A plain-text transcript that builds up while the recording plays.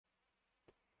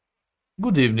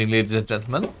Good evening, ladies and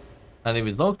gentlemen. My name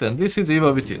is Noct and this is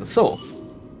Evil Within. So,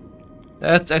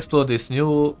 let's explore this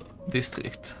new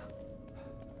district.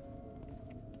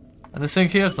 Anything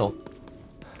here? No.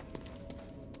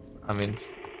 I mean,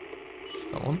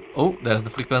 come on. Oh, there's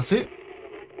the frequency.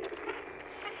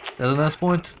 There's a nice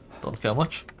point. Don't care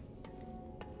much.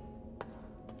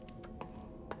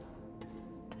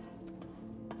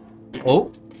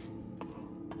 Oh.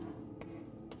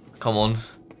 Come on.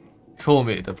 Show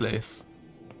me the place.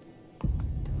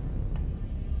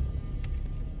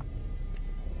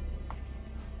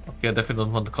 Okay, I definitely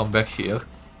don't want to come back here.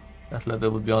 That ladder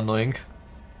would be annoying.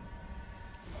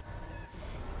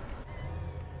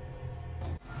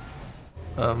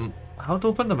 How to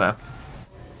open the map?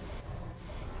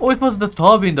 Oh, it was the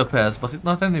tub in the past, but it's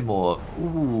not anymore.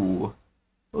 Ooh.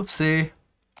 Oopsie.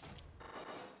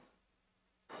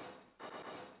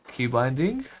 Key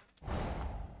binding.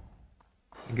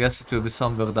 I guess it will be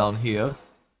somewhere down here.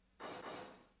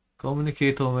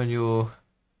 Communicator menu.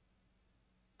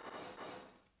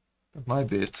 That might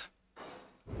be it.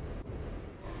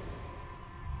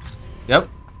 Yep.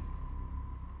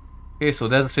 Okay, so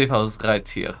there's a safe house right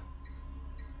here.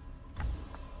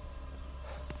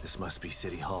 This must be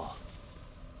City Hall.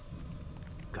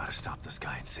 Gotta stop this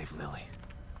guy and save Lily.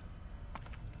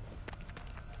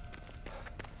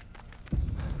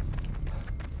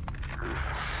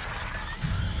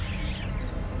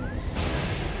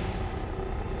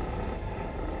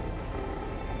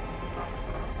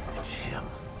 It's him.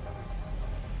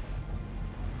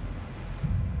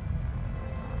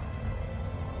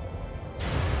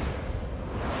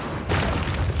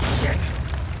 Shit!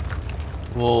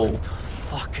 Whoa. What the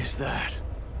fuck is that?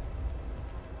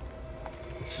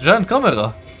 It's a giant camera.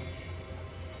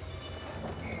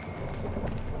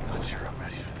 Not sure I'm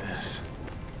ready for this.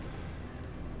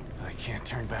 I can't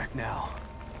turn back now.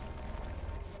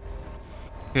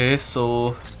 Okay,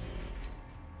 so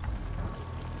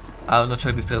I'm not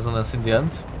check this resonance in the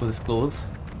end. Put this close.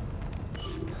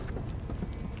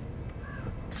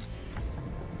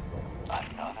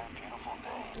 Another beautiful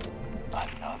day.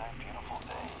 Another beautiful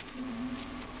day.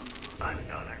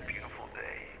 Another beautiful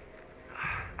day.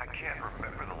 I can't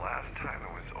remember the last time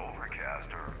it was overcast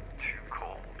or too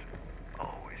cold.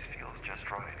 Always feels just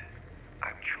right.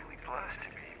 I'm truly blessed to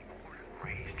be born and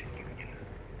raised in Union.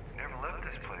 Never left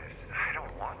this place. I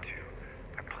don't want to.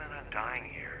 I plan on dying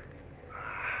here.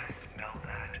 Smell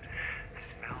that. It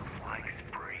smells like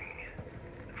spring.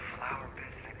 The flower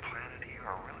beds they planted here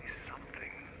are really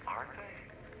something, aren't they?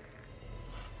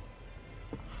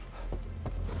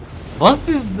 Was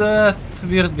this that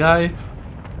weird guy?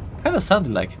 Kinda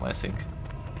sounded like him, I think.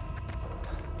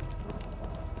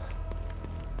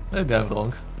 Maybe I'm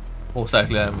wrong. Most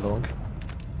likely I'm wrong.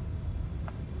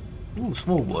 Ooh,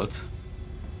 smoke bolt.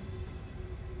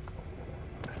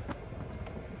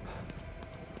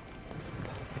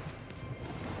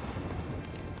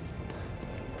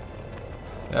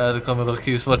 Yeah, the camera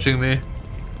keeps watching me.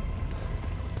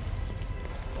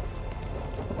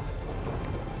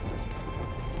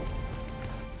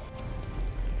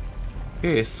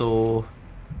 Okay, so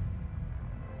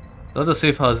the other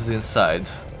safe house is inside.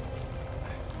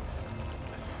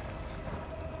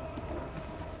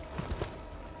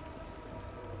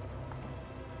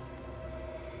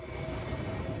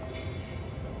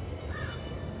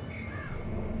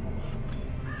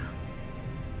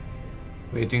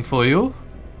 Waiting for you?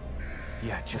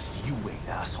 Yeah, just you wait,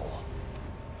 asshole.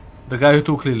 The guy who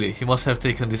took Lily, he must have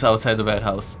taken this outside the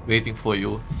warehouse, waiting for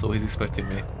you, so he's expecting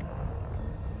me.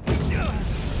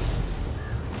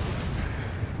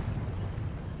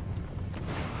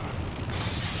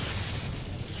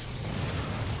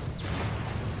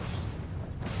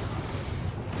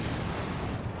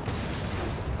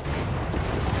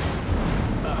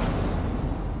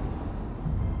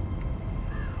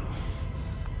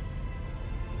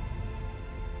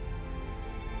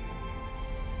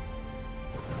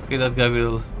 Okay, that guy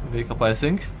will wake up, I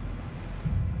think.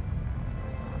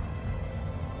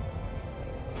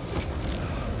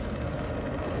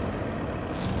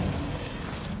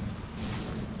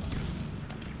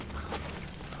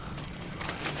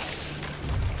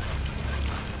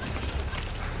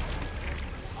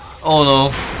 Oh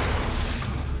no.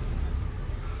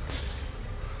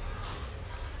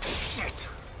 Shit!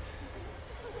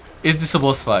 Is this a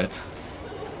boss fight?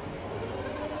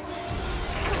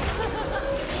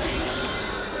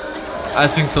 I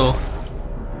think so.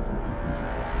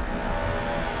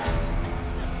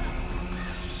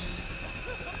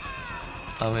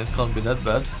 I mean, it can't be that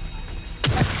bad.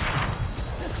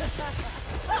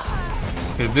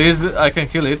 Okay, please, I can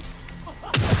kill it.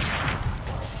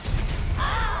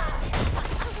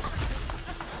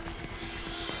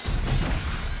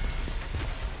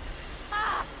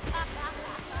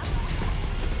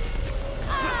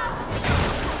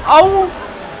 Ow!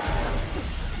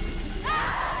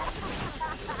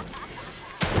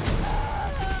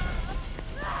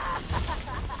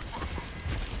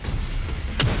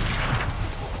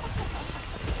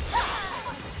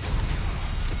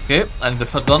 Okay, and the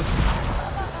shotgun.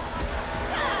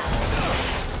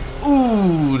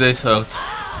 Ooh, this hurt.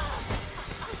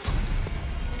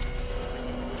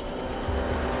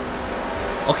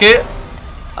 Okay,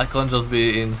 I can't just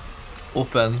be in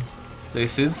open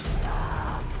places.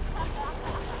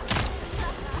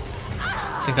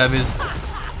 I think I missed.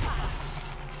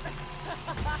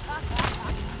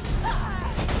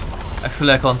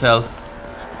 Actually, I can't tell.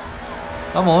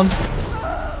 Come on.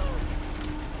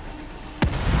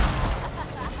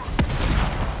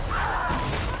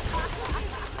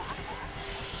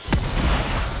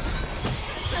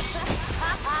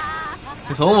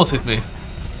 He's almost hit me.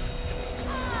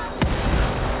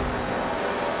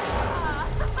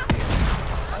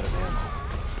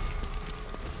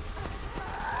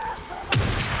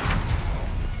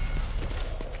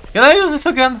 Can I use this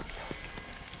again?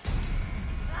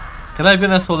 Can I be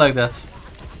an asshole like that?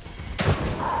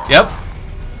 Yep.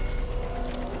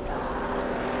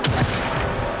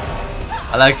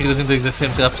 I like using the exact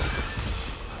same traps.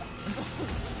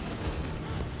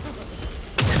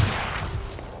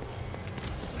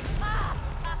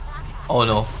 Oh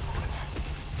no.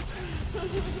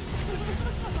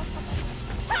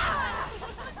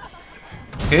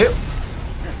 Okay.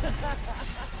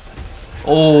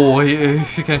 Oh,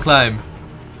 she can climb.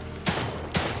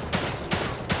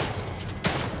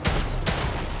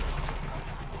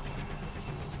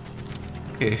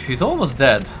 Okay, she's almost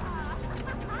dead.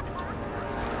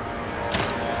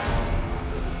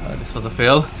 This was a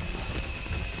fail.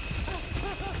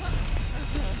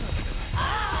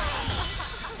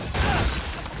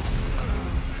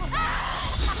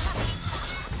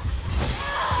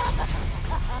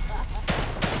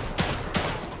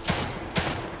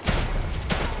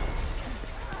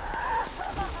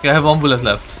 Okay, I have one bullet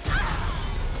left.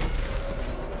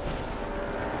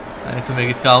 I need to make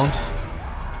it count.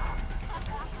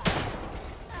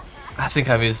 I think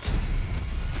I missed.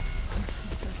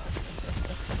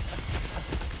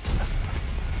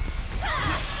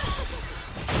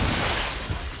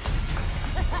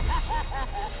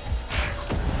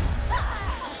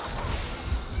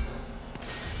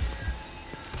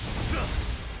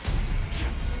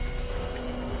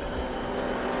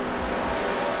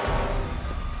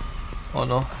 Oh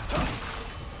no.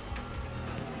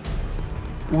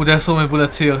 Ooh, there's so many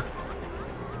bullets here.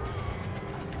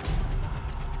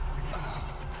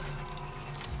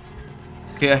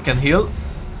 Okay, I can heal.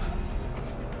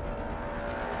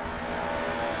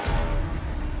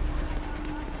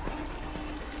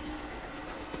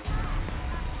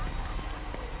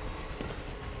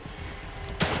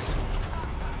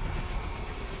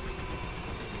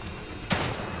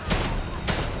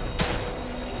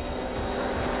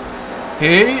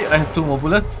 Okay, I have 2 more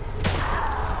bullets.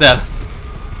 There.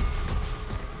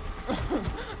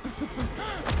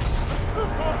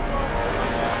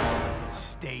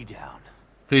 Stay down.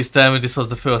 Please tell me this was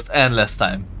the first and last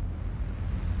time.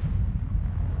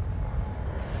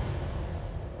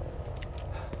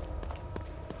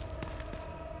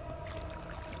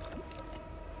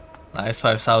 Nice,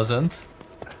 5,000.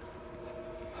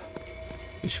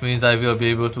 Which means I will be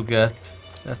able to get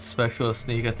that special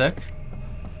sneak attack.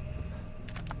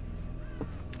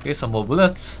 Okay, some more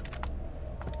bullets.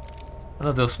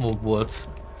 Another smoke bolt.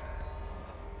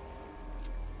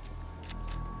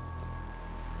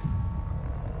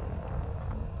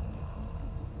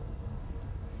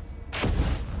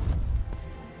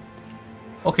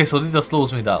 Okay, so this just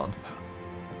slows me down.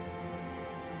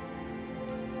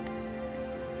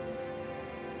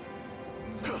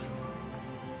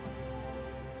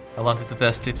 I wanted to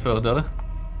test it further.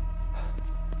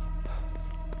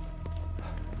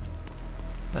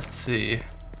 Let's see.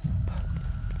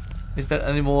 Is there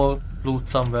any more loot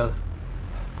somewhere?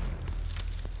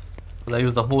 Well, I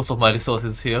used up most of my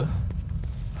resources here,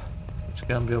 which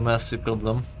can be a massive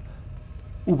problem.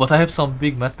 Ooh, but I have some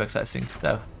big medpacks, I think.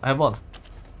 There, I have one.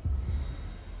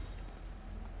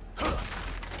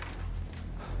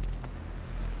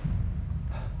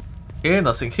 Okay,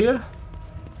 nothing here.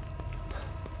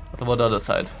 What about the other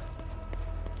side?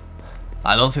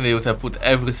 I don't think they would have put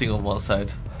everything on one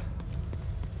side.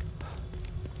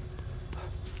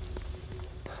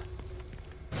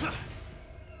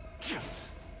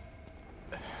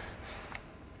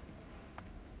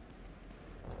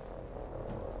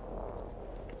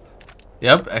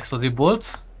 Yep, explosive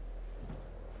bolt.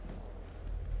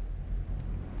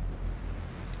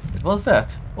 What was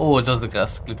that? Oh, just the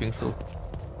grass clipping through.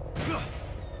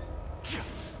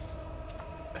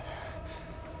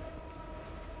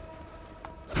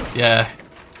 Yeah.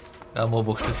 There are more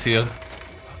boxes here.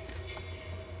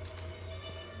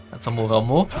 And some more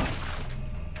ammo.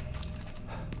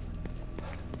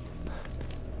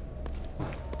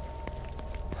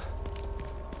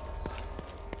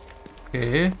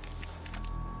 Okay.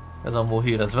 There's ammo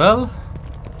here as well.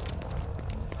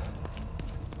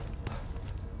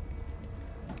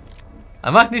 I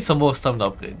might need some more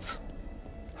stamina upgrades.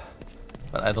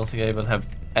 But I don't think I even have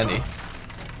any.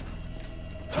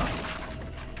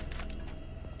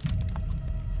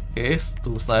 Okay,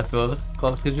 2 sniper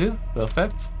cartridges.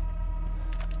 Perfect.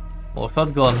 More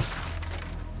shotgun.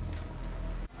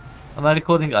 Am I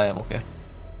recording? I am, okay.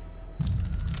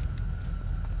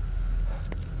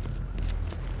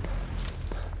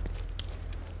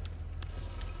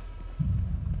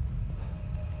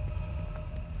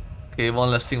 Okay,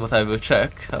 one last thing what I will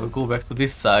check. I will go back to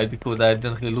this side because I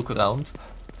didn't really look around.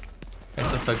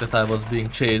 Except the fact that I was being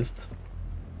chased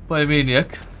by a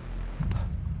maniac.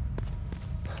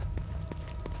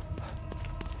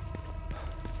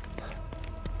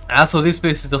 So this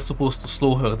place is just supposed to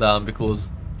slow her down because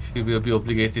she will be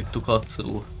obligated to cut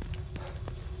through.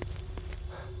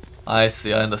 I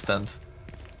see, I understand.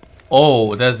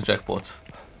 Oh, there's the jackpot.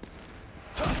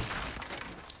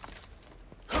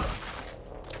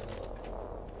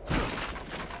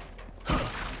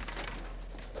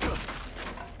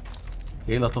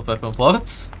 Okay, lot of weapon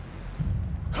parts.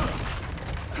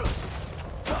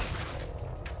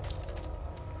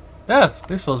 Yeah,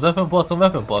 this was weapon part on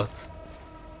weapon parts.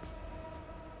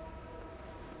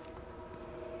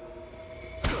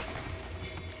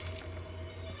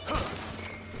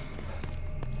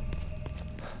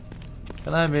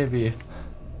 Can I maybe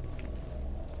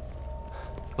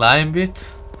climb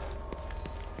it?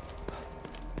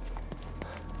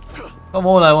 Come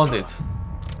on, I want it.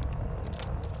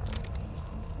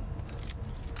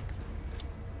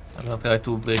 I'm gonna try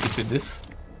to break it with this.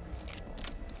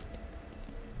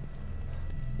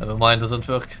 Never mind, doesn't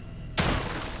work.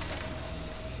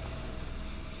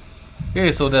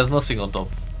 Okay, so there's nothing on top.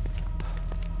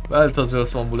 Well, it was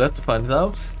just one bullet to find it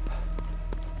out.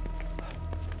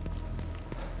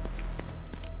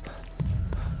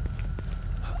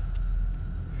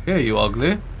 Okay, you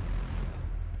ugly.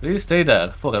 Please stay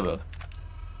there forever.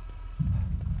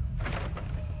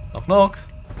 Knock knock.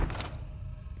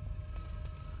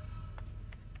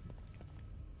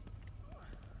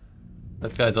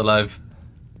 That guy's alive.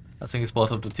 I think he's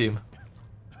part of the team.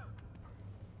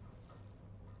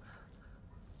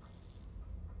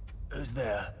 Who's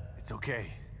there? It's okay.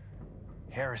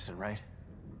 Harrison, right?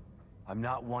 I'm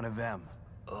not one of them.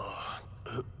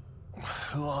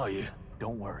 Who are you?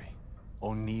 Don't worry.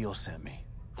 O'Neill sent me.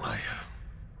 I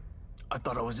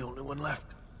thought I was the only one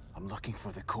left. I'm looking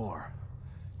for the core.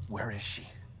 Where is she?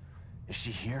 Is she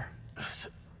here?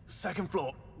 Second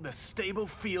floor, the stable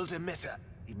field emitter.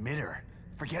 Emitter?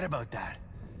 Forget about that.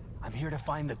 I'm here to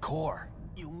find the core.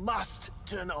 You must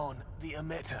turn on the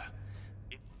emitter.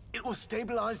 It will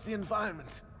stabilize the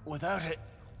environment. Without it,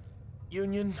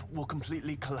 Union will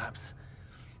completely collapse.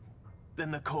 Then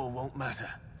the core won't matter.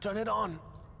 Turn it on.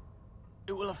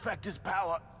 It will affect his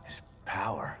power. His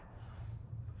power?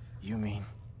 You mean?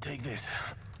 Take this.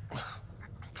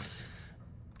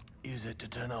 Use it to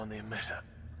turn on the emitter.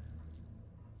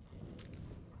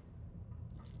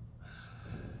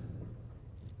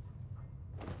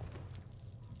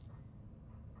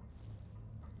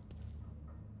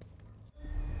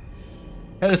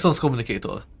 Harrison's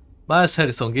communicator. Miles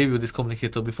Harrison gave you this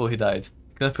communicator before he died.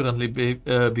 It can apparently be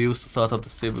used to start up the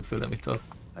stable field emitter.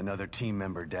 Another team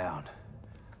member down.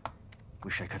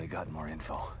 Wish I could have gotten more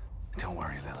info. Don't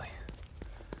worry, Lily.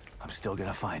 I'm still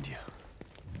gonna find you.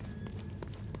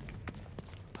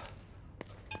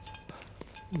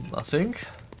 Nothing.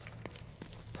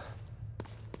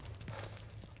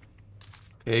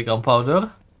 Okay,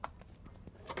 gunpowder.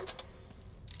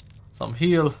 Some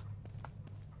heal.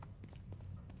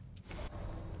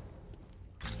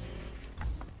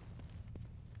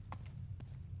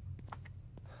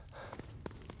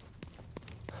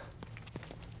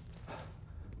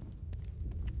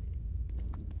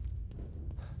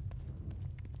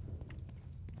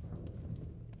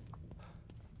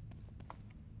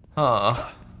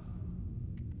 Ah.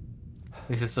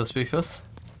 This is suspicious.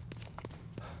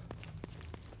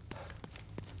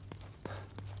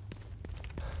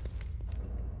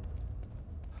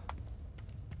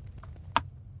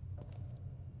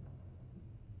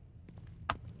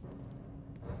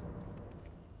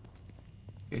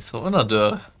 Okay, so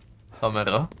another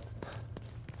camera.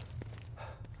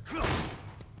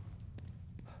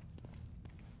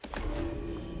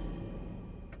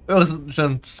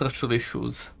 Urgent structural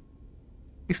issues.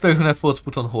 Exploration efforts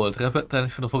put on hold.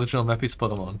 Repetition of original map is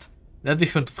paramount. In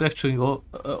addition to fracturing of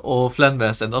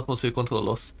landmass and atmosphere control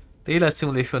loss, daylight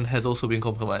simulation has also been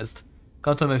compromised.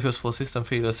 Countermeasures for system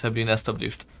failures have been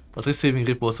established, but receiving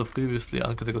reports of previously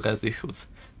uncategorized issues.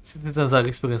 Citizens are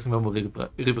experiencing memory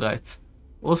rewrites.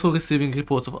 Also receiving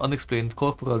reports of unexplained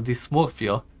corporal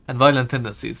dysmorphia and violent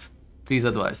tendencies. Please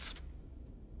advise.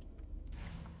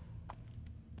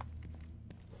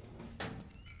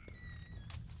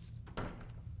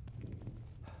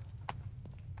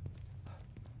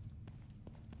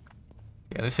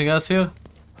 Anything else here?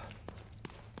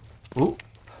 Ooh.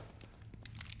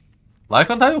 Why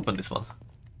can't I open this one?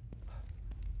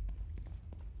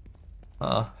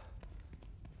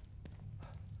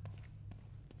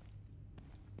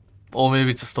 Or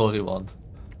maybe it's a story one.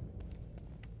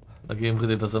 The game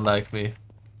really doesn't like me.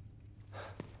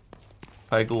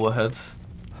 If I go ahead.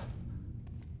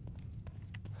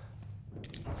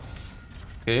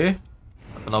 Okay.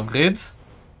 An upgrade.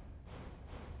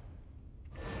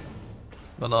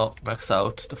 Gonna max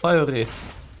out the fire rate.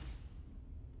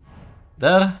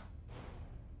 There.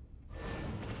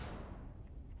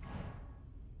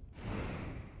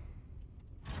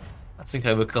 I think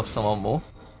I will craft some ammo.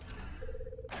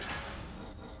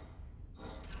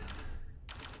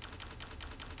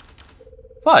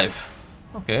 Five.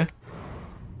 Okay.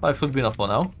 5 should be enough for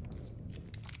now.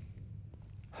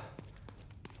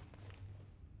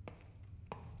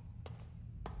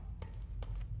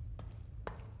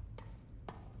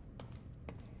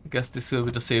 I guess this will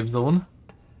be the safe zone.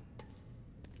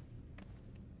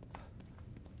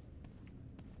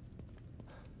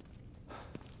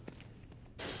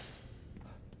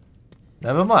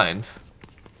 Never mind.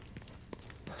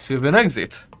 This will be an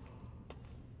exit.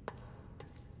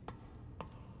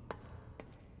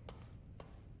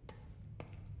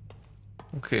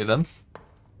 Okay then.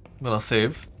 I'm gonna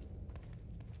save.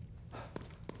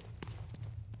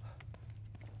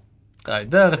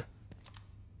 Right there.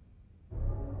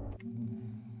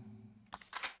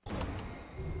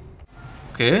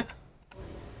 Okay.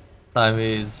 Time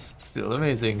is still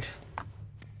amazing.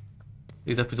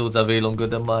 These episodes are way longer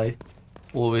than my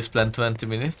always planned 20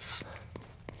 minutes.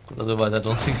 But otherwise I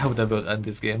don't think I would ever end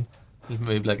this game.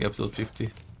 Maybe like episode 50.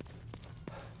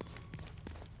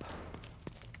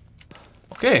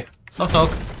 Okay. Knock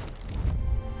knock.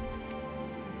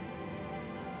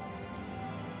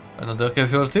 Another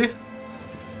casualty.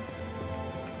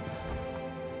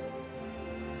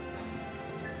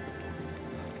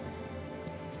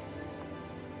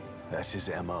 That's his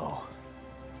MO.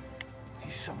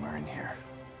 He's somewhere in here.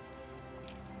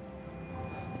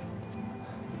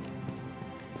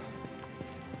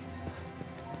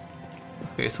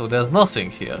 Okay, so there's nothing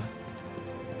here.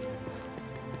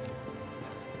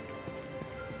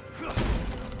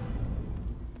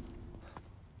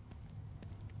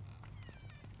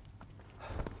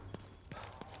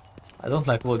 I don't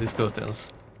like all these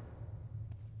curtains.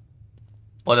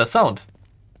 Oh, that sound!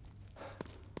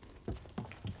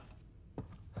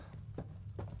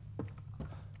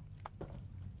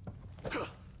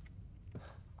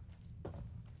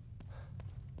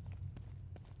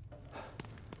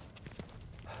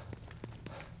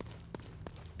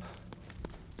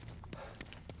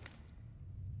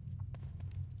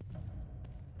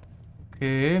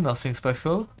 Okay, nothing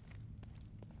special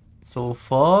so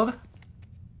far.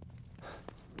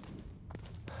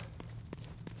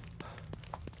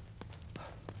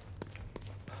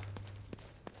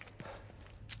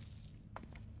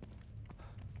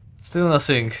 Still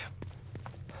nothing.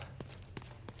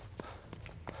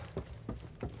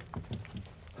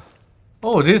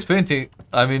 Oh, these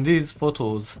these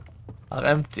photos are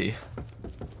empty.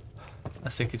 I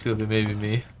think it will be maybe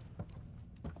me.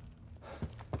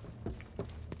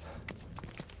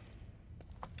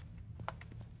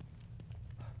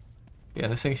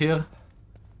 Anything here?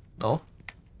 No?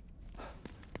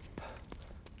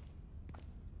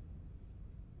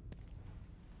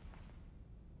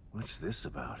 What's this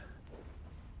about?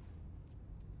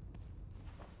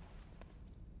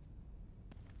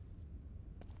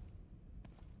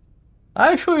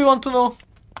 Are you sure you want to know?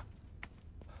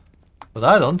 But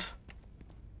I don't.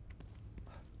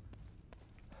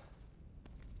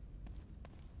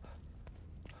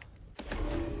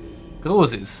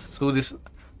 Roses.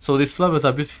 So these flowers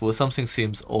are beautiful. Something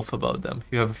seems off about them.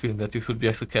 You have a feeling that you should be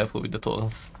extra careful with the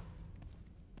thorns.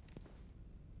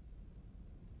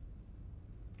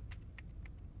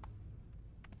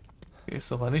 Okay,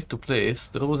 so I need to place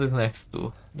the roses next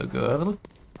to the girl.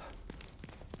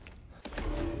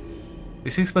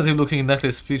 This expensive looking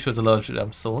necklace features a large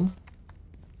gemstone.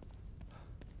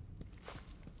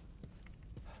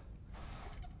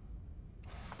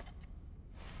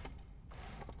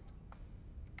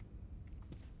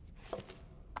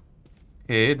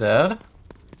 Okay, there.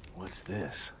 What's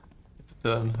this?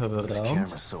 Turn her This around.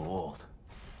 camera's so old.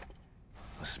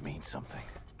 Must mean something.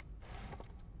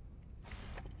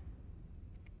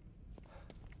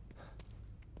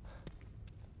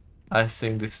 I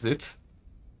think this is it.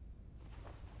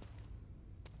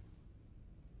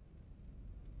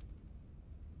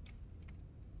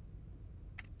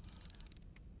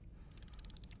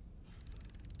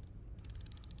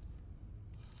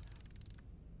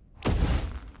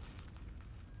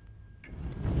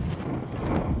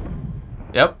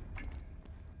 Yep.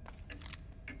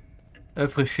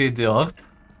 Appreciate the art.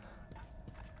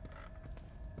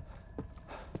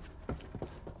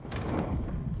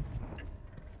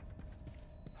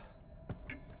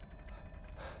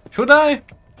 Should I?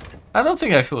 I don't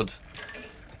think I should.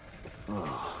 Who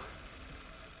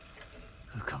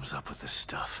comes up with this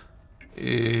stuff?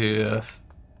 Yeah.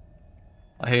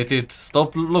 I hate it.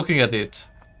 Stop looking at it,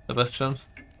 Sebastian.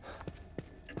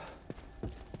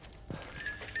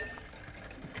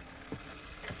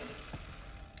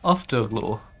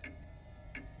 Afterglow.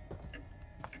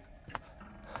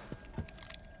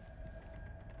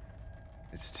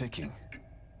 It's ticking.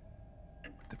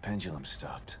 The pendulum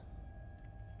stopped.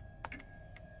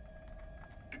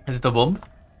 Is it a bomb?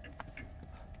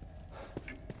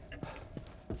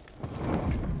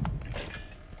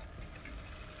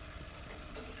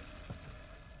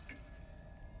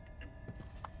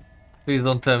 Please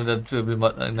don't tell me that will be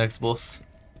my next boss.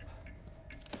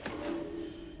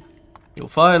 New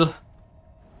file.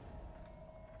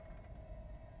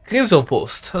 Crimson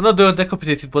Post. Another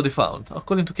decapitated body found.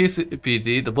 According to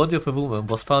KCPD, the body of a woman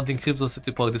was found in Crimson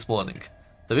City Park this morning.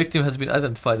 The victim has been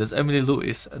identified as Emily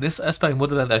Lewis, an aspiring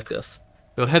model and actress.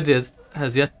 Her head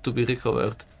has yet to be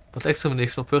recovered, but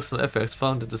examination of personal effects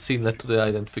found at the scene led to the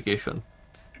identification.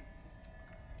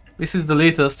 This is the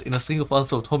latest in a string of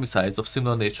unsolved homicides of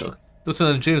similar nature.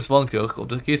 Lieutenant James Vankirk of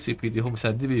the KCPD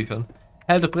Homicide Division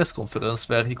held a press conference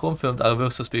where he confirmed our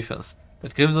worst suspicions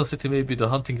that Crimson City may be the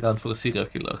hunting ground for a serial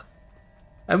killer.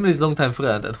 Emily's longtime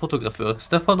friend and photographer,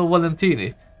 Stefano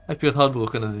Valentini, appeared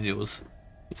heartbroken in the news.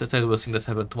 It's a terrible thing that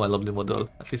happened to my lovely model.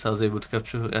 At least I was able to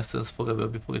capture her essence forever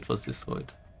before it was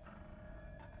destroyed.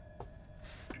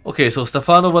 Okay, so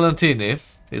Stefano Valentini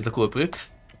is the culprit.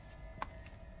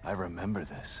 I remember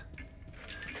this.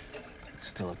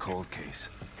 Still a cold case.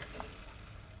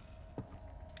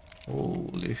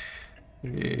 Holy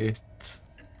shit.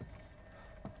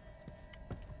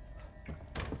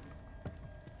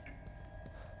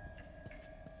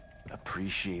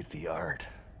 Appreciate the art.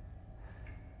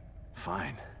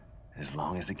 Fine. As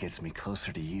long as it gets me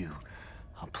closer to you,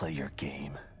 I'll play your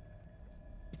game.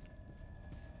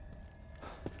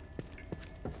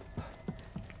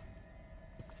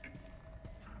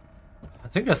 I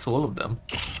think I saw all of them.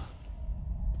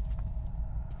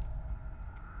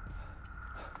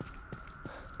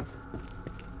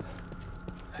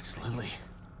 That's Lily.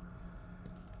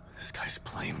 This guy's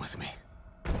playing with me.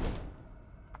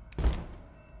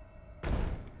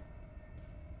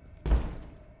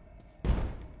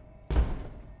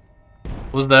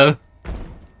 Who's there?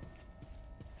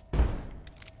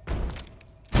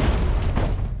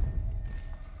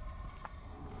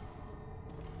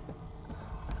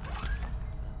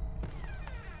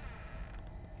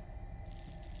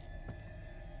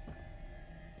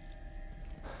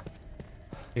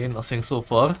 Okay, nothing so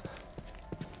far.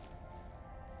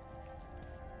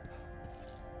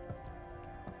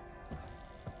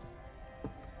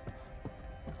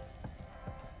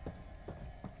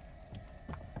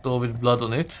 Door with blood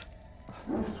on it.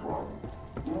 This one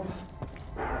is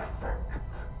perfect.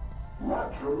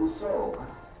 Naturally so.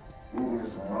 It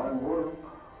is my work,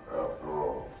 after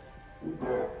all.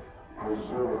 Death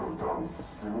preserved on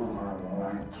silver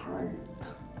nitrate.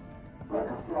 Like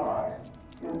a fly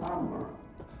in amber.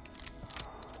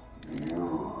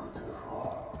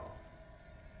 Beautiful.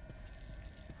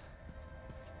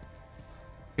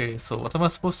 Okay, so what am I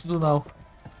supposed to do now?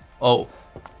 Oh.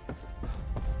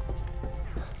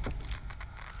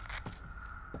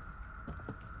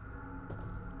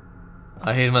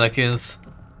 I hate mannequins.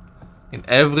 In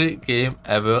every game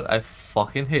ever, I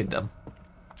fucking hate them.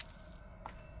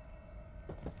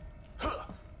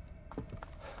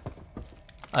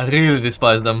 I really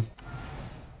despise them.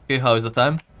 Okay, how is the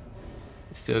time?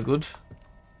 It's still good.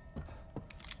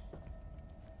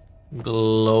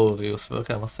 Glorious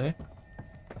work, I must say.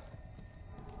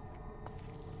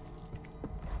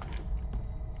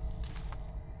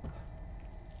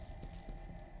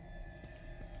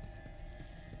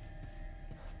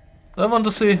 I want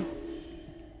to see.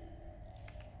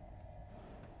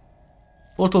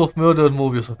 Photo of murdered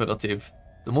Mobius operative.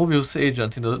 The Mobius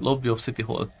agent in the lobby of City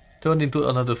Hall. Turned into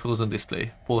another frozen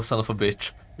display. Poor son of a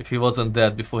bitch. If he wasn't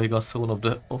dead before he got thrown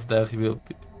off there, he will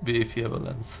be if he ever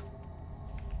lands.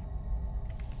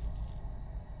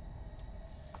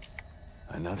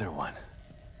 Another one.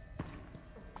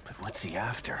 But what's he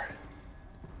after?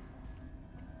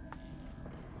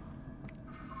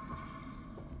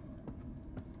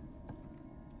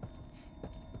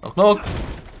 Knock knock!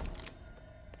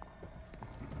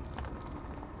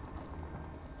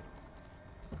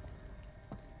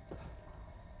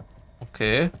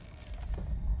 Okay.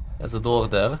 There's a door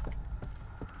there.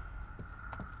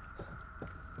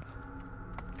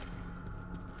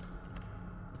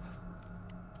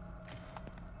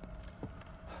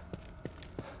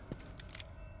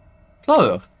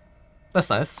 Flower. That's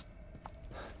nice.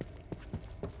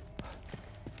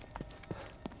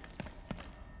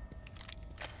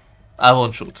 I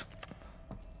won't shoot.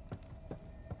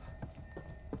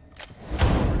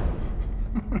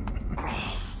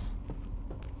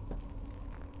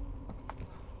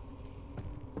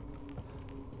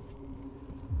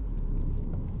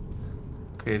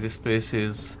 Okay, this place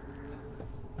is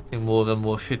getting more and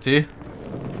more shitty.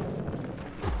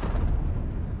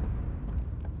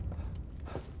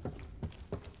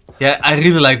 Yeah, I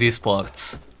really like these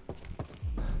parts.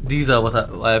 These are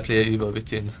why I play Evil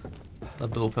Within,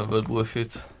 not the open world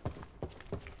bullshit.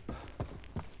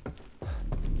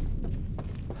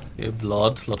 Okay,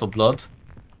 blood, lot of blood.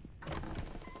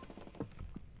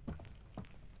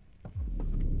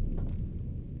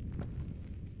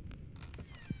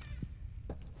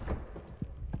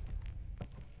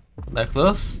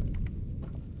 Necklace.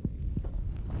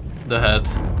 The head.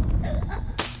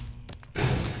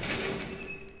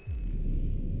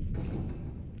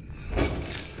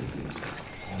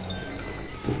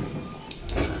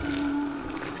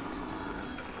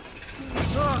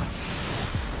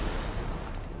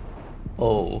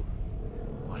 Oh.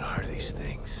 What are these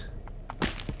things?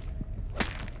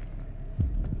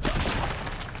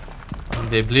 And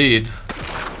they bleed.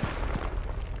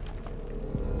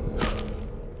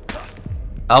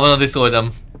 I wanna destroy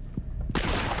them.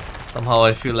 Somehow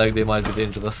I feel like they might be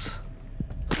dangerous.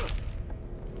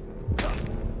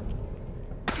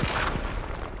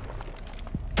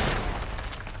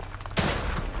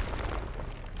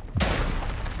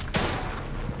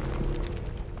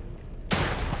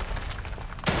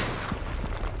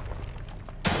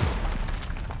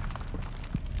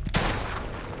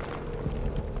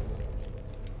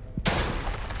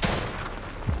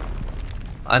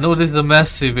 I know this is a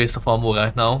massive waste of ammo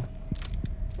right now.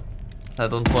 I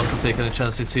don't want to take any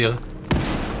chances here.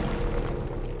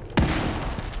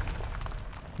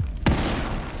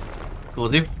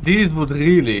 Because if these would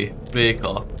really wake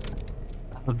up,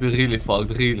 I would be really fucked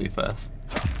really fast.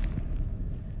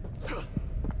 Okay,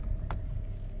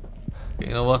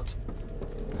 you know what?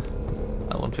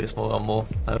 I won't face more ammo.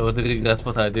 I already regret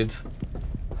what I did.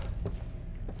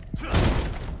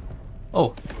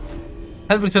 Oh.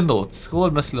 Handwritten notes,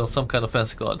 scrolled messily on some kind of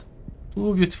fancy card.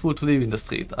 Too beautiful to leave in the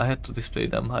street. I had to display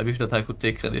them. I wish that I could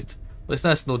take credit. But it's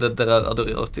nice to know that there are other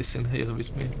artists in here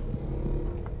with me.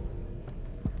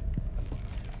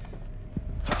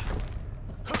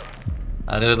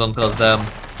 I really don't trust them.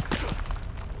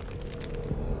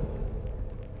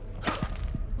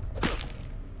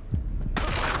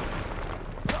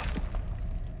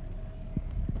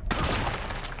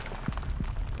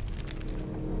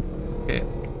 Okay.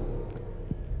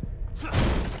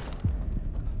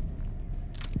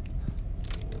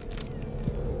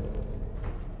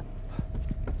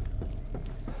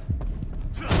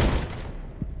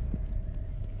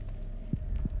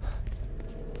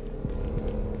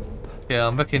 Okay,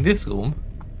 I'm back in this room.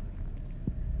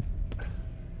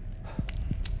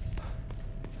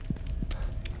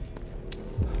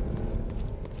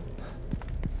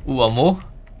 Ooh, ammo.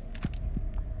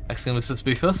 Extremely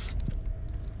suspicious.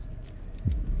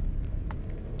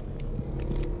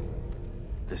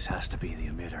 This has to be the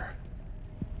emitter.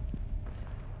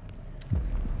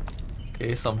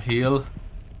 Okay, some heal.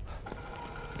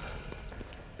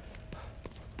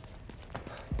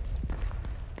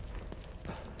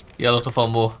 Yeah, a lot of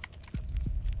ammo.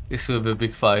 This will be a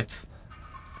big fight.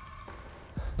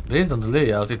 Based on the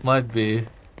layout, it might be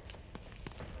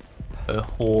a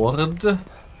horde.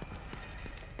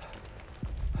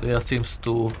 There seems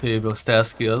to favor stair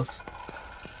skills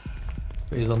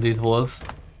based on these walls.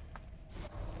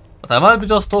 But I might be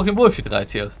just talking bullshit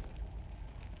right here.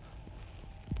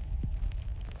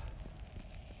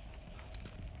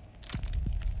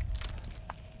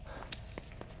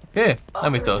 Okay,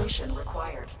 emitter. Authorization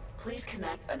required. Please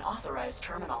connect an authorized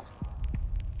terminal.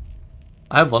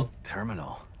 I have one.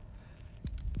 Terminal.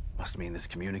 Must mean this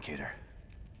communicator.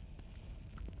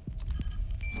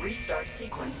 Restart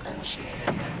sequence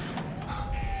initiated.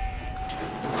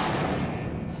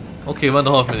 Okay,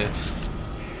 1.5 minute.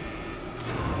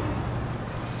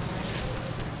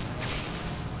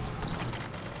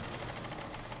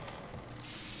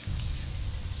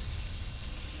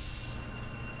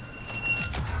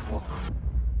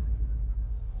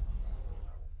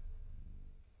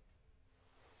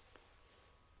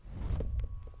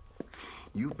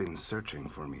 You've been searching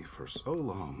for me for so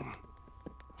long,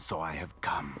 so I have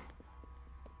come.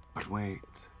 But wait,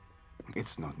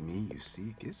 it's not me you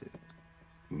seek, is it?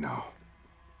 No,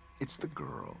 it's the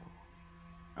girl.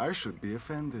 I should be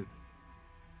offended.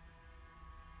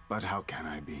 But how can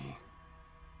I be?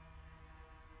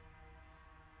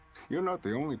 You're not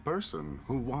the only person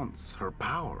who wants her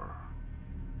power.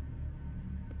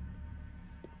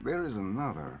 There is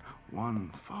another, one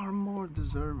far more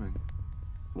deserving.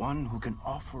 One who can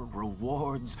offer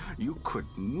rewards you could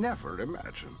never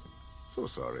imagine. So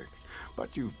sorry,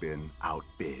 but you've been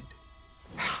outbid.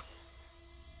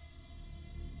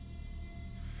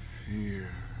 Fear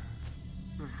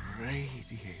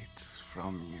radiates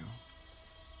from you.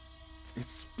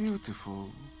 It's beautiful,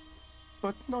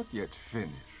 but not yet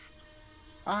finished.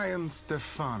 I am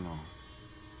Stefano,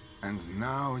 and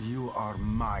now you are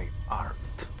my art.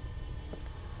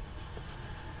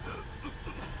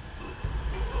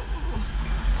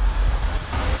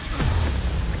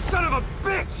 Son of a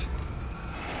bitch!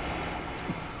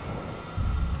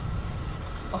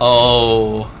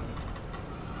 Oh.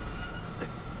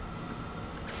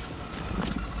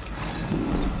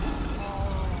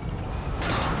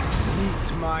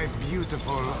 Meet my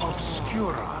beautiful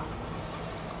Obscura.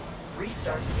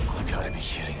 Restart sequence. You gotta be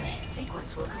kidding me.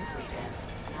 Sequence will complete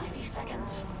in 90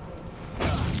 seconds.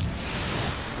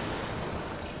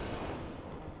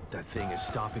 That thing is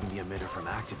stopping the emitter from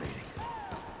activating.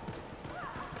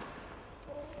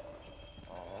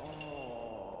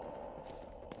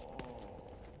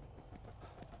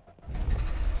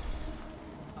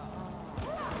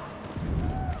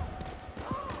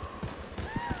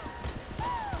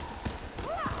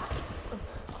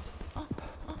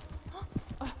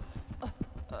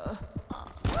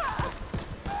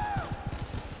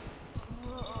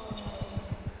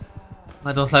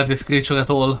 I don't like this creature at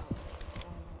all.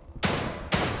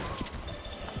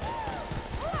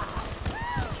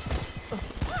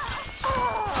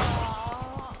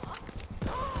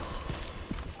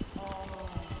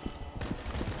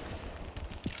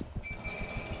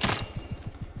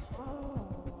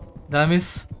 Did I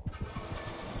miss?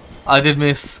 I did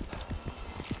miss.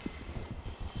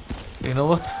 You know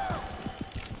what?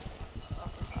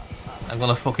 I'm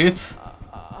gonna fuck it.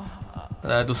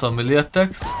 Do some melee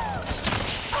attacks.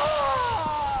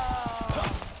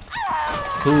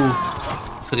 2,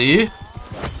 3.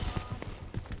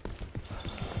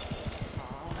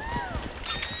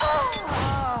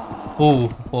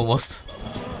 Oh, almost.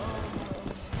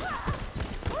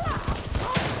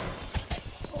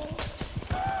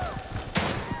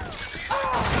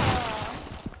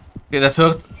 Okay, that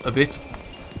hurt a bit.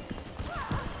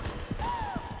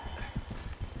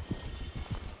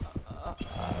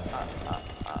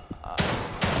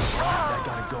 That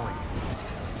got it going.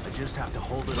 I just have to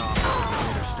hold it off until the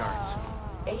emitter starts.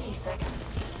 80 seconds.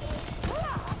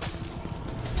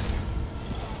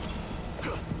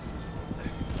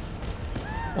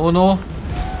 Oh no.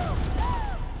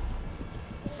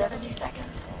 70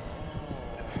 seconds.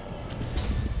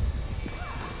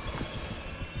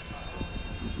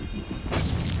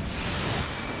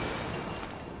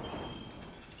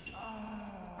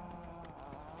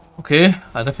 Okay,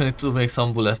 I definitely need to make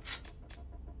some bullets.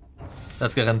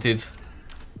 That's guaranteed.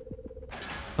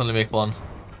 Only make one.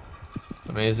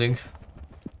 Amazing.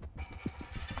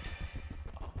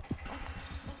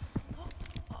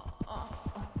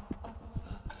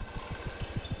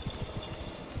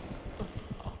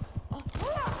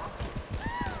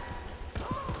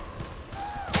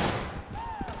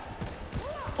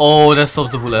 Oh, that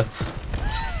stopped the bullet.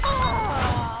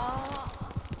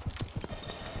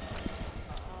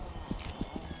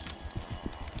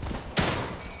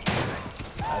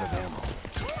 Out of ammo.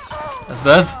 That's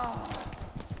bad.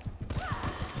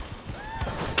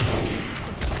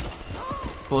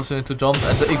 Of course, we need to jump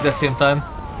at the exact same time.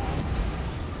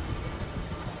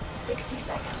 60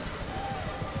 seconds.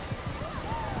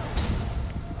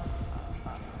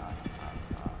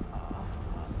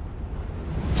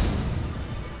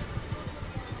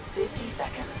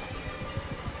 Seconds.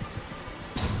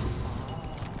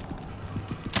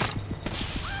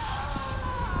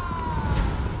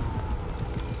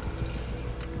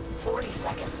 40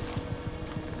 seconds.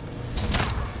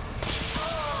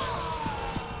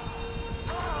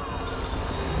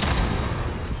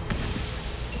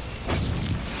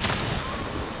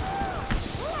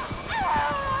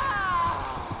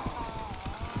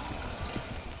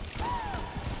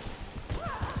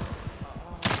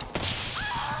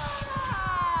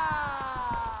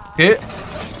 Okay.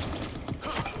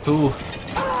 2,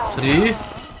 3.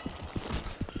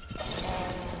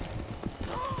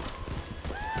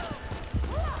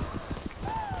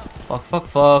 Fuck, fuck,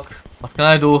 fuck. What can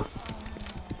I do?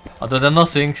 Other than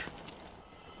nothing.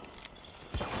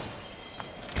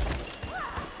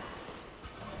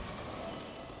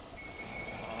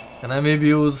 Can I maybe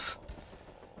use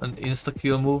an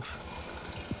insta-kill move?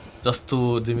 Just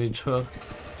to damage her?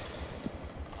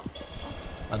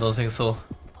 I don't think so.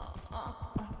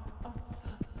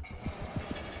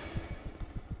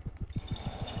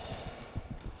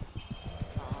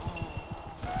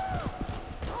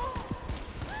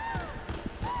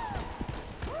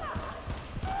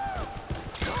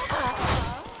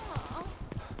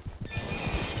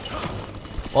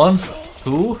 One,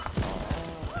 two.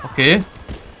 Okay.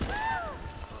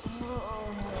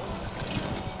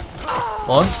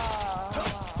 1,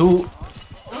 2,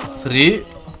 3.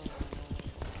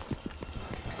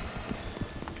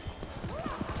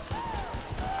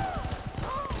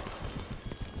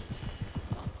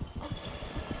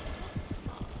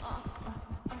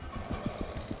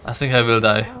 I think I will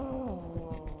die.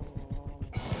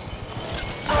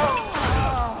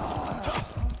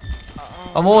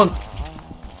 Come on!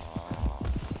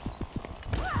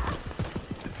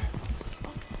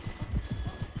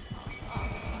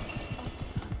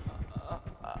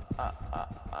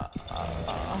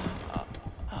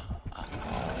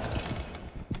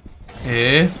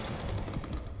 Okay.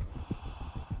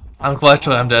 I'm quite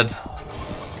sure I'm dead.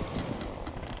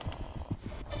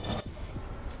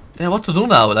 Yeah, what to do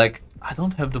now? Like, I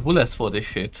don't have the bullets for this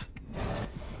shit.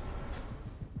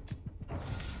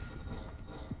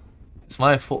 It's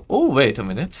my fault. Oh, wait a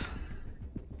minute.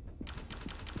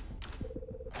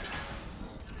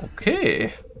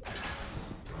 Okay.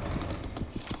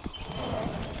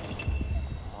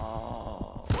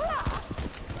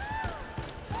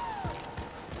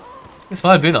 This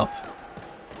might be enough.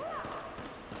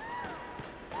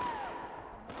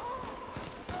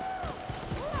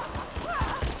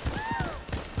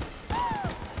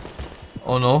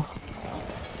 Oh no.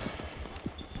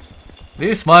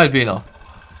 This might be enough.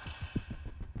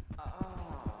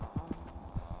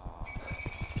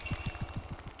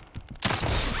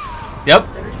 Yep.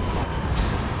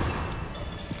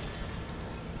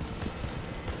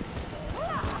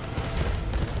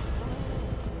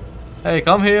 Hey,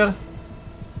 come here.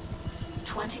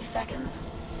 20 seconds.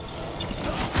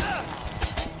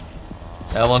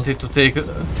 I wanted to take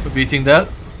a beating there.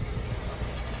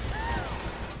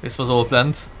 This was all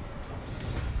planned.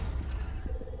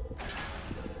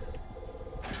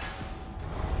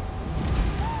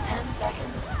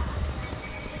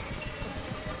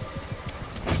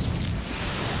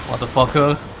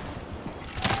 Motherfucker.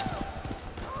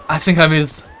 I think I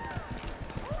missed.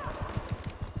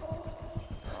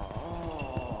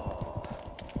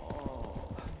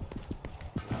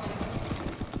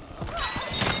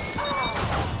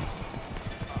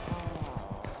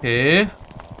 Okay.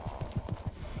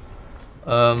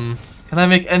 Can I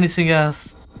make anything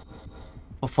else?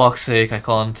 For fuck's sake, I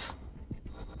can't.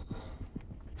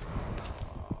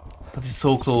 But it's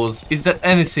so close. Is there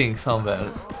anything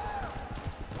somewhere?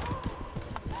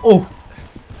 Oh!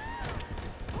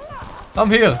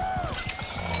 Come here!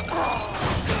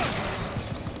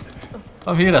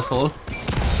 Come here, asshole.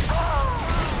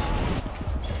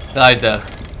 Right there.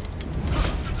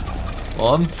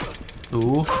 1, 2,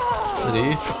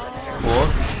 3, 4.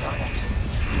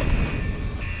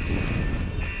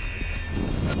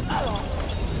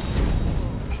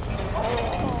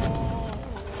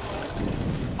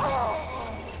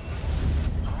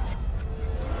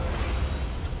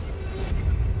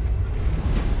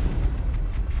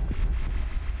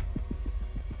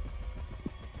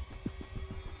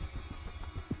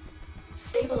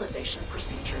 Stabilization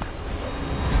procedure completed.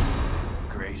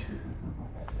 Great.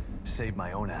 Saved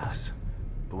my own ass.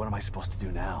 But what am I supposed to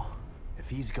do now? If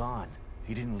he's gone,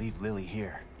 he didn't leave Lily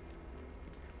here.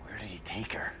 Where did he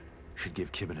take her? Should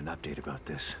give Kibben an update about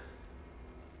this.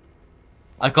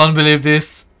 I can't believe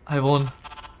this. I won.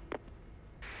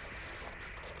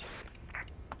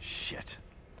 Shit.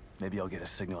 Maybe I'll get a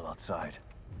signal outside.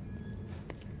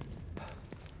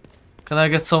 Can I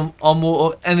get some ammo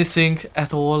or anything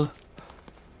at all?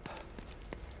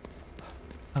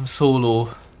 I'm so low.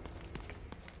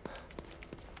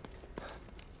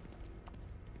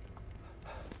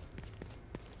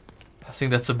 I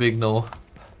think that's a big no.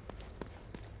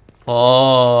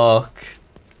 Fuck.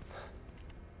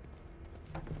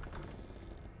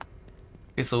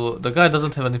 Okay, so the guy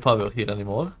doesn't have any power here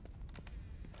anymore.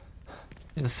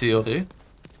 In theory.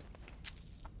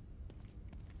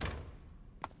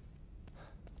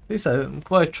 least I'm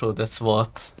quite sure that's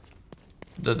what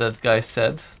that guy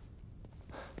said.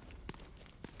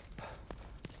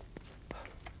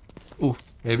 Ooh,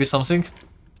 maybe something?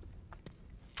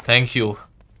 Thank you.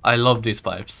 I love these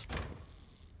pipes.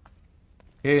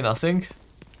 Okay, nothing.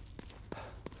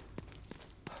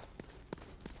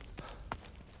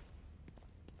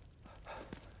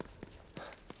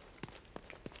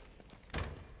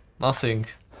 Nothing.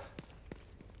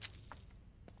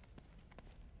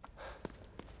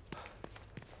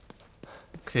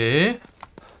 Okay.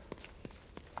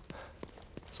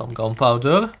 Some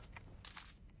gunpowder.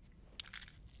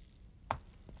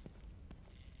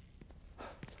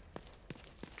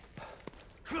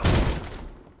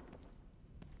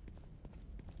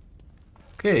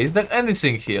 Okay, is there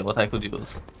anything here what I could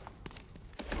use?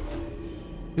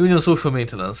 Union social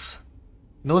maintenance.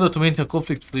 In order to maintain a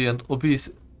conflict-free and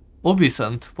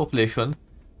obedient population,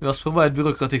 we must provide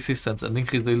bureaucratic systems and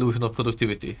increase the illusion of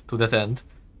productivity. To that end,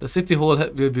 the city hall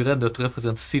will be rendered to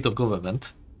represent the seat of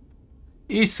government.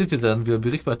 Each citizen will be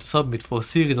required to submit for a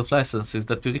series of licenses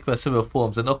that will require several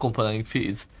forms and accompanying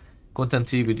fees. Content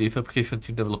TBD, fabrication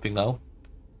team developing now.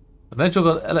 A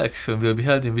mayoral election will be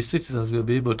held in which citizens will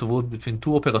be able to vote between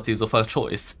two operatives of our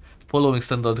choice, following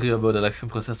standard real-world election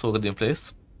process already in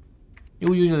place.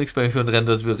 New Union expansion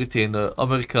renders will retain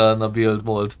Americana build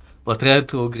mold, but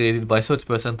retrograded by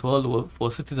 30% to allow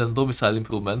for citizen domicile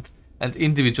improvement and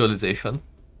individualization.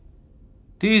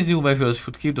 These new measures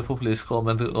should keep the populace calm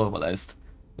and normalized.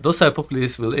 A docile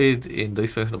populace will aid in the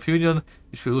expansion of Union,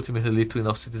 which will ultimately lead to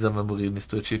enough citizen memory units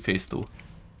to achieve Phase 2.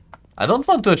 I don't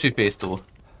want to achieve Phase 2.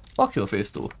 Fuck your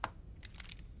Phase 2.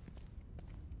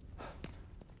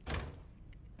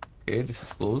 Okay, this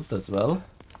is closed as well.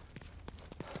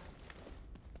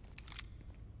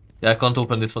 Yeah, I can't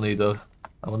open this one either.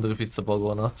 I wonder if it's a bug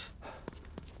or not.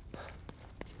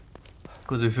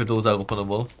 Because if those are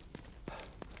openable.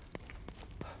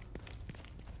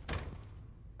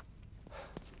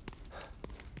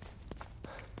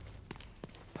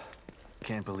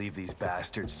 Can't believe these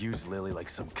bastards use Lily like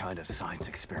some kind of science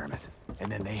experiment.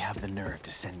 And then they have the nerve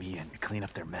to send me in to clean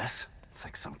up their mess? It's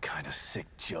like some kind of sick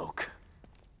joke.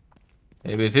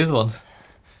 Maybe it is one.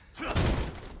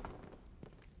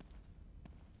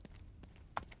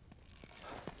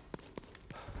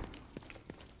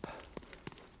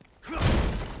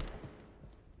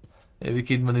 Maybe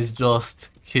Kidman is just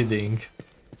kidding.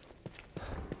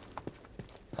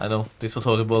 I know, this was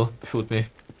horrible. Shoot me.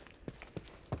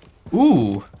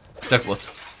 Ooh! Jackpot.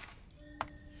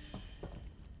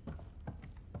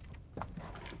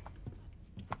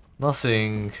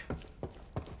 Nothing.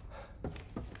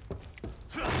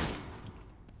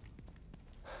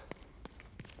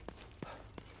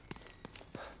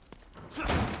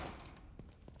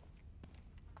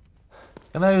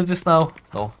 Can I use this now?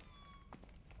 No.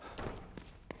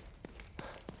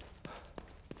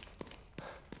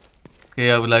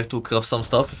 Okay, I would like to craft some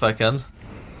stuff if I can.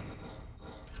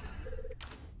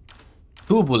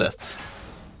 2 bullets.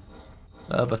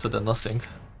 Better than nothing.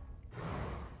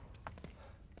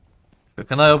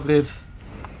 Can I upgrade?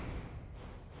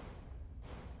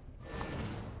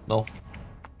 No.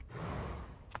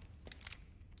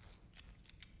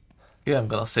 Okay, I'm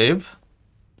gonna save.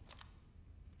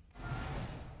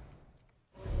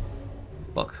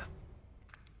 Fuck.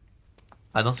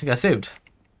 I don't think I saved.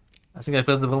 I think I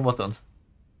pressed the wrong button.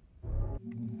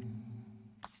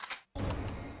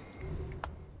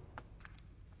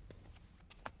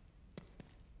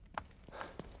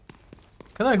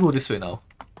 Can I go this way now?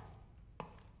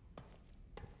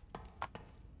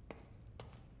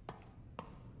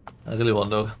 I really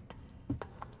wonder.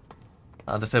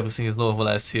 That everything is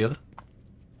normalized here.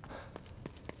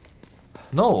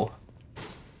 No!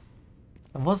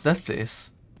 And what's that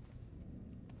place?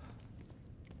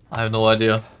 I have no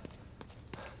idea.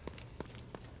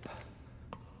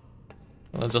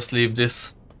 I'll just leave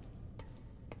this.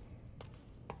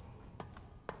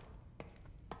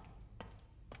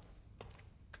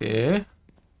 Okay.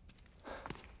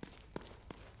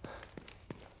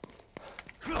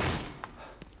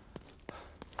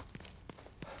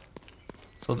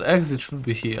 So the exit should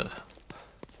be here.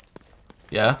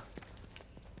 Yeah.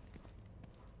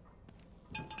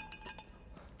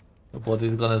 The body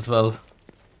is gone as well.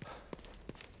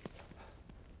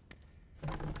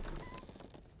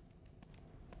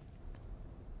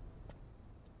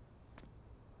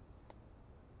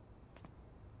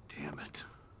 Damn it.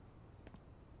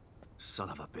 Son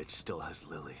of a bitch still has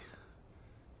Lily.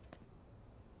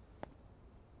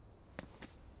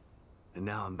 And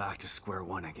now I'm back to square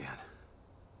one again.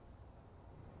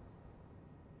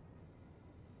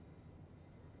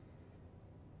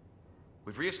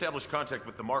 We've re-established contact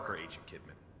with the marker agent,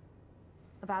 Kidman.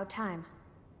 About time.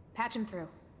 Patch him through.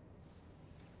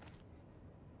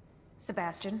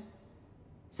 Sebastian?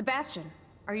 Sebastian,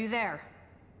 are you there?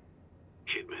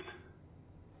 Kidman.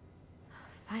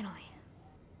 Finally.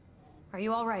 Are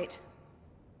you all right?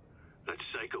 That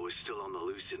psycho is still on the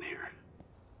loose in here.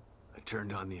 I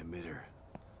turned on the emitter,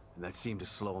 and that seemed to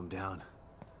slow him down.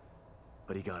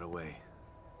 But he got away.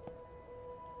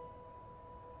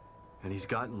 And he's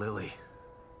got Lily.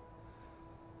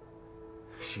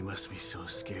 She must be so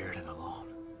scared and alone.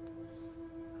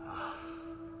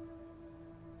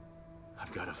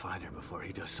 I've got to find her before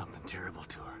he does something terrible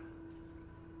to her.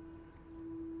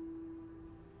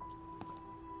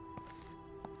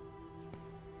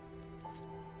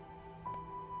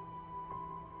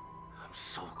 I'm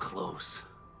so close.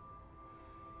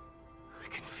 I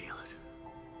can feel it.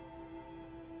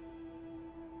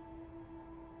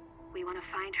 We want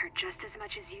to find her just as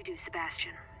much as you do,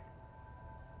 Sebastian.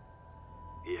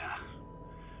 Yeah,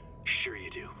 sure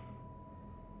you do.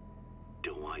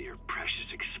 Don't want your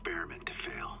precious experiment to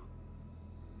fail.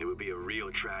 It would be a real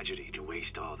tragedy to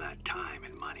waste all that time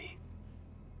and money.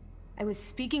 I was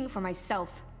speaking for myself,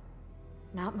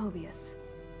 not Mobius.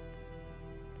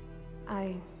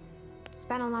 I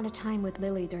spent a lot of time with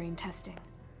Lily during testing.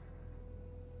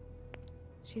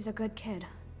 She's a good kid.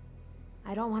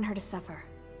 I don't want her to suffer.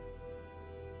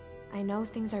 I know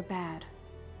things are bad,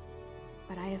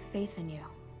 but I have faith in you.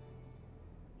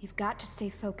 You've got to stay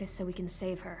focused so we can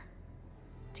save her.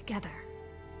 Together.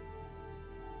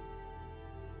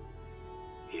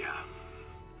 Yeah.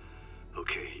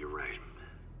 Okay, you're right.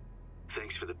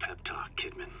 Thanks for the pep talk,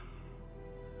 Kidman.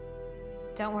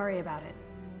 Don't worry about it.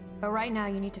 But right now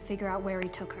you need to figure out where he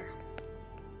took her.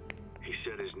 He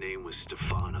said his name was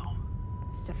Stefano.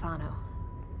 Stefano.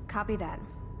 Copy that.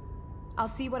 I'll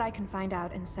see what I can find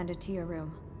out and send it to your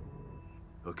room.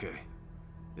 Okay.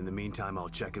 In the meantime, I'll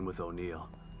check in with O'Neill.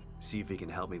 See if he can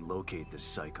help me locate this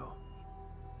psycho.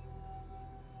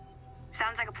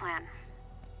 Sounds like a plan.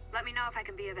 Let me know if I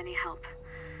can be of any help.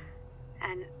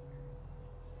 And...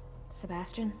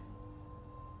 Sebastian?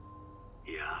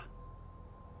 Yeah.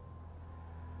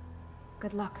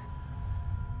 Good luck.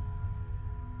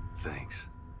 Thanks.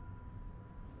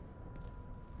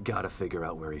 Gotta figure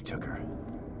out where he took her.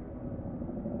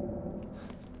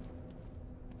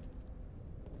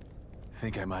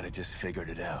 Think I might have just figured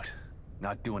it out.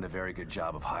 Not doing a very good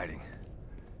job of hiding.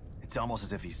 It's almost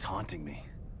as if he's taunting me.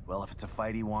 Well, if it's a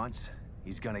fight he wants,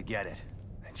 he's gonna get it.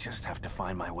 I just have to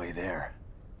find my way there.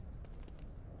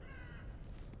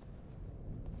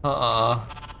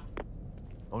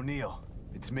 O'Neill,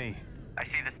 it's me. I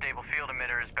see the stable field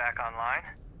emitter is back online.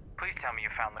 Please tell me you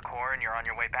found the core and you're on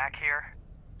your way back here.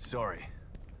 Sorry.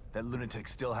 That lunatic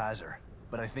still has her,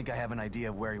 but I think I have an idea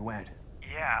of where he went.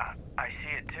 Yeah, I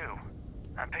see it too.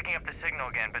 I'm picking up the signal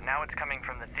again, but now it's coming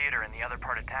from the theater in the other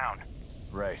part of town.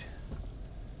 Right.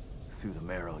 Through the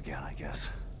marrow again, I guess.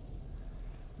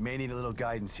 May need a little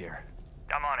guidance here.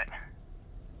 I'm on it.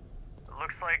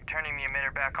 Looks like turning the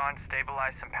emitter back on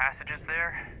stabilized some passages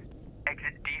there.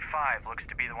 Exit D5 looks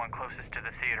to be the one closest to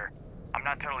the theater. I'm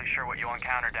not totally sure what you'll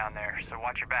encounter down there, so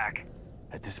watch your back.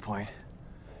 At this point,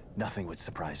 nothing would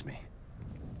surprise me.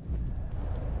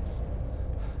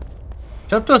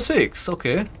 Chapter 6,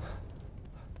 okay.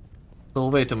 So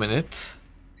wait a minute.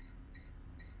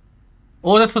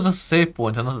 Oh, that was a save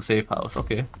point and not a safe house.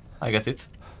 Okay, I get it.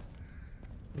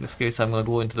 In this case, I'm gonna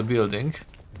go into the building.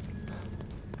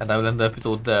 And I will end the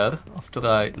episode there after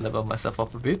I level myself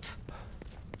up a bit.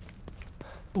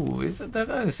 Ooh, isn't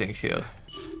there anything here?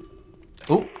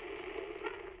 Oh!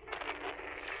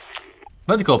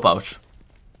 Medical pouch.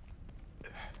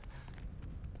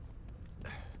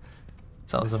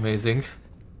 Sounds amazing.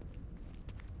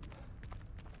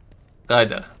 Right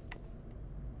there.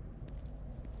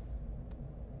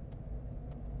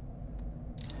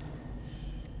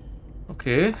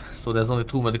 Okay, so there's only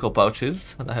 2 medical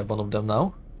pouches, and I have one of them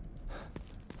now.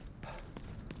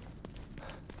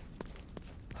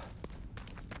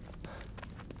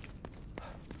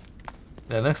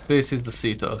 The next place is the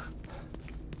theater.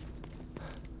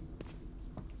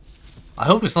 I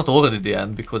hope it's not already the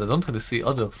end, because I don't really see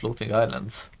other floating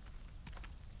islands.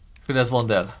 Okay, there's one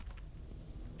there.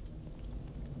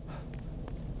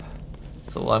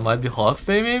 So I might be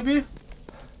halfway, maybe?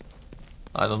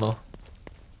 I don't know.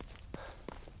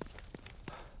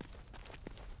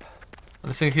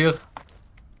 Anything here?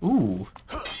 Ooh.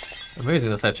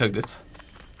 Amazing that I checked it.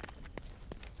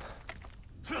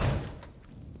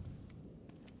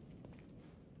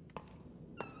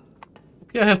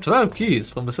 Okay, I have 12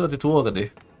 keys from the 32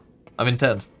 already. I mean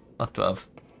 10, not 12.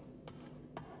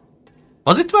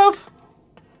 Was it 12?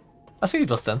 I think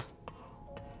it was 10.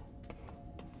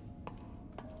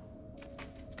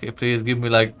 Okay, please give me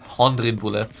like 100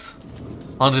 bullets.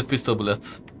 100 pistol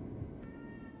bullets.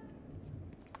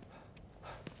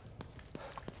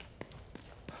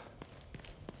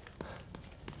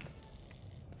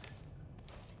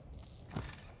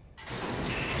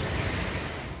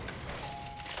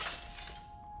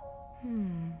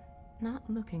 Not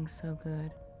looking so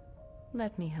good.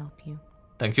 Let me help you.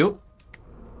 Thank you.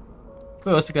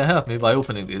 First, you can help me by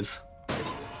opening these.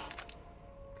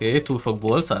 Okay, 2 fog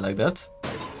bolts, I like that.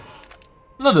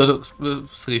 Another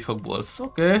 3 fog bolts,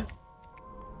 okay.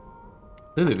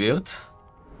 Really weird.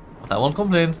 But I won't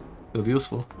complain, will be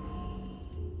useful.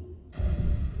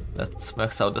 Let's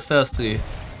max out the stealth tree.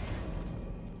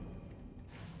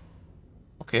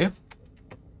 Okay.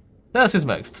 Stealth is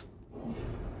maxed.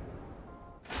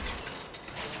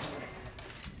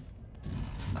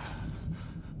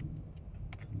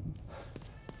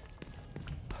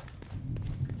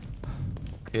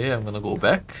 Okay, I'm gonna go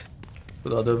back to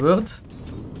the other world.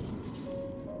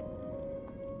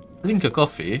 Drink a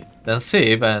coffee, then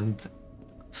save and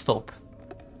stop.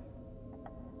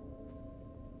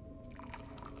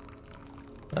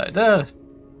 Right there.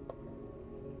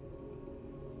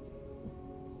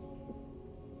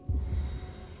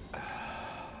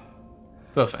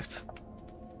 Perfect.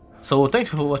 So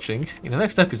thank you for watching. In the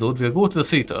next episode we'll go to the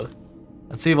theater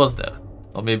and see what's there.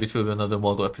 Or maybe it will be another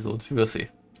Morgo episode, we will see.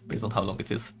 Based on how long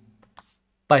it is.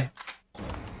 Bye.